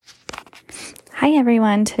Hi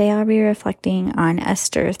everyone, today I'll be reflecting on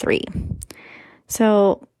Esther 3.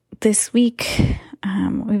 So this week,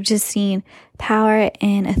 we've just seen power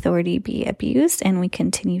and authority be abused, and we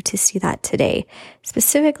continue to see that today,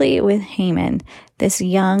 specifically with Haman, this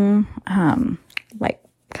young, kind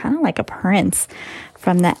of like a prince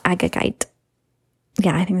from the Agagite.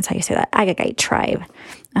 Yeah, I think that's how you say that, Agagite tribe.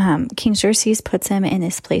 King Xerxes puts him in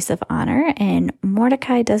this place of honor, and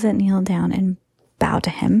Mordecai doesn't kneel down and bow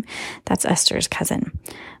to him. That's Esther's cousin.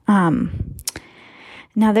 Now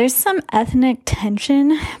there's some ethnic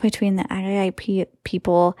tension between the Agagite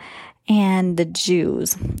people and the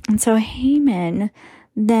Jews. And so Haman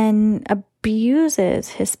then abuses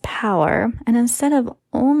his power, and instead of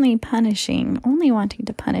only wanting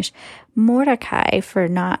to punish Mordecai for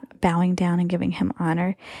not bowing down and giving him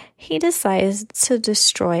honor, he decides to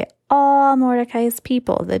destroy all Mordecai's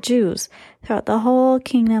people, the Jews, throughout the whole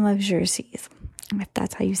kingdom of Xerxes, if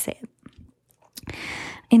that's how you say it.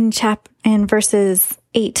 In verses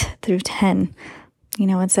 8 through 10,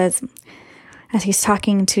 it says, as he's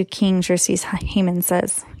talking to King Xerxes, Haman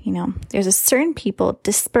says, there's a certain people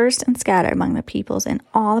dispersed and scattered among the peoples in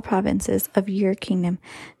all the provinces of your kingdom,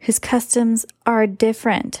 whose customs are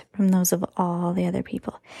different from those of all the other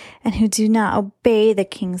people, and who do not obey the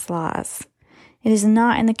king's laws. It is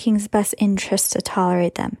not in the king's best interest to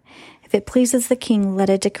tolerate them. If it pleases the king, let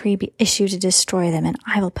a decree be issued to destroy them, and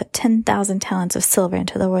I will put 10,000 talents of silver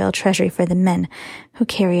into the royal treasury for the men who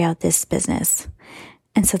carry out this business.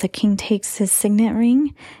 And so the king takes his signet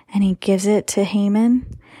ring and he gives it to Haman,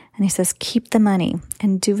 and he says, keep the money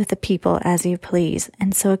and do with the people as you please.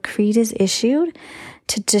 And so a decree is issued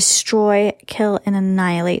to destroy, kill, and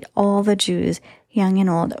annihilate all the Jews, young and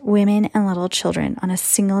old, women and little children, on a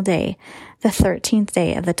single day, the 13th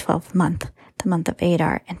day of the 12th month, the month of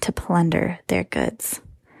Adar, and to plunder their goods.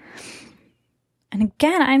 And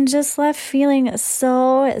again, I'm just left feeling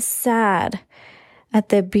so sad at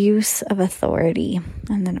the abuse of authority,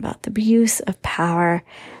 and then about the abuse of power,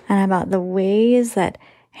 and about the ways that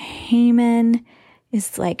Haman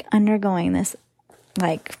is undergoing this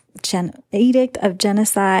edict of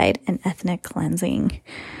genocide and ethnic cleansing.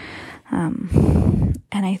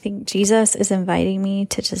 And I think Jesus is inviting me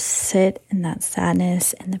to just sit in that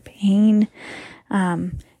sadness and the pain,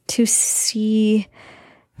 to see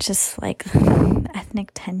just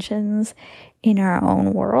ethnic tensions in our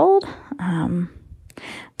own world,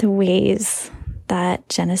 the ways that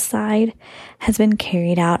genocide has been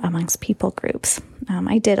carried out amongst people groups.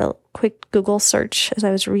 I did a quick Google search as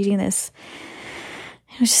I was reading this.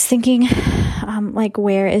 I was just thinking,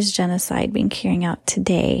 where is genocide being carried out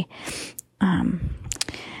today?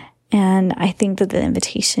 And I think that the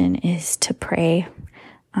invitation is to pray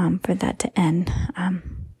for that to end.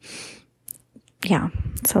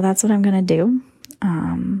 So that's what I'm going to do.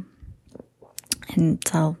 And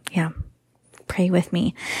so, pray with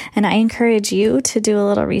me. And I encourage you to do a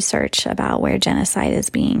little research about where genocide is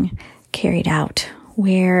being carried out,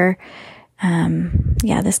 where,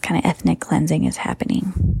 this kind of ethnic cleansing is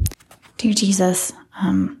happening. Dear Jesus,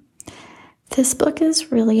 this book is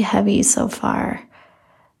really heavy so far.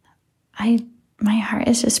 My heart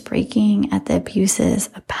is just breaking at the abuses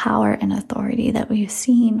of power and authority that we've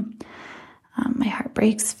seen. My heart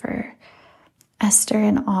breaks for Esther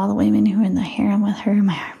and all the women who are in the harem with her.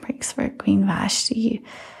 My heart breaks for Queen Vashti,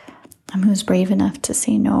 who's brave enough to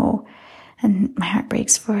say no. And my heart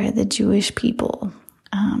breaks for the Jewish people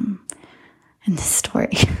in this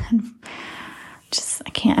story. I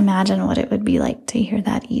can't imagine what it would be like to hear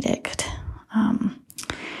that edict.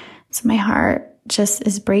 So my heart just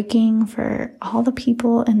is breaking for all the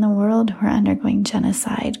people in the world who are undergoing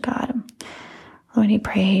genocide, God. Lord, I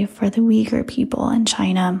pray for the Uyghur people in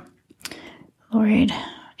China. Lord,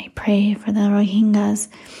 I pray for the Rohingyas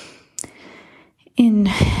in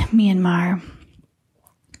Myanmar.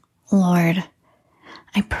 Lord,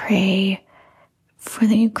 I pray for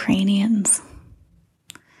the Ukrainians.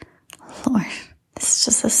 Lord, this is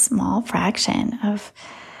just a small fraction of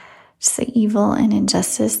just the evil and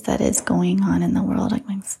injustice that is going on in the world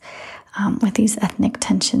with these ethnic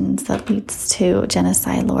tensions that leads to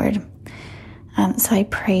genocide, Lord. So I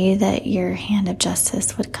pray that your hand of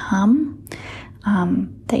justice would come,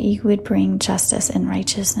 that you would bring justice and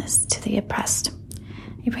righteousness to the oppressed.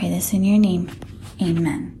 I pray this in your name.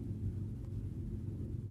 Amen.